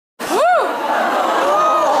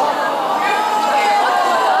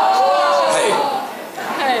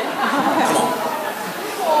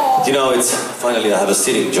You know, it's finally I have a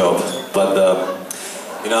sitting job, but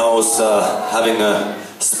you know, I was having a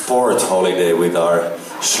sport holiday with our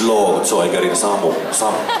slog, so I got in some.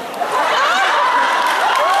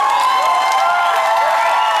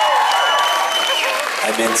 I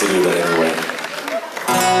meant to do that anyway.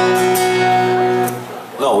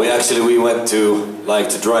 No, we went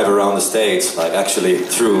to drive around the States, like actually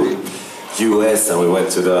through US, and we went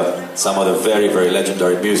to some of the very, very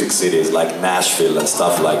legendary music cities like Nashville and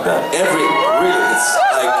stuff like that. Really, it's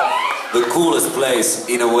like the coolest place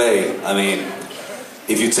in a way. I mean,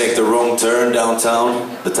 if you take the wrong turn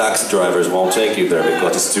downtown, the taxi drivers won't take you there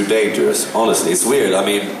because it's too dangerous. Honestly, it's weird. I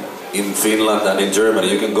mean, in Finland and in Germany,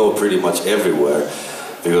 you can go pretty much everywhere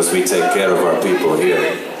because we take care of our people here.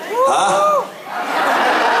 Huh?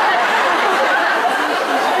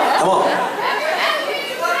 Come on.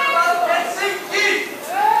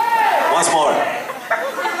 Once more.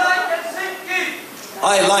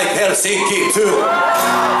 I like Helsinki too.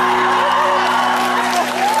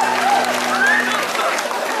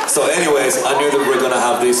 So anyways, I knew that we were gonna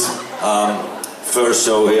have this first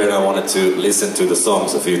show here, and I wanted to listen to the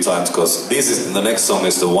songs a few times because the next song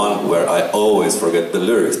is the one where I always forget the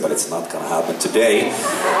lyrics, but it's not gonna happen today.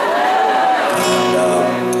 And,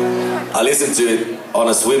 I listened to it on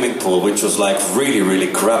a swimming pool, which was like really,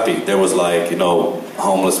 really crappy. There was like, you know,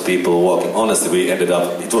 homeless people walking. Honestly,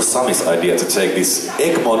 it was Sami's idea to take this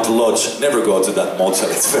Egmont Lodge. Never go to that motel,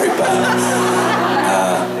 it's very bad.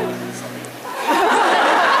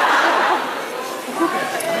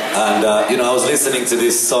 You know, I was listening to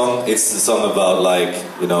this song. It's a song about like,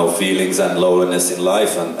 you know, feelings and loneliness in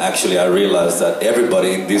life, and actually I realized that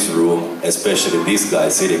everybody in this room, especially this guy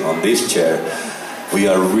sitting on this chair, we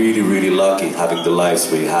are really, really lucky having the lives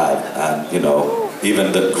we have, and you know,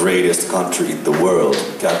 even the greatest country in the world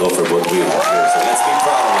can't offer what we have here, so let's be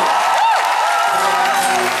proud.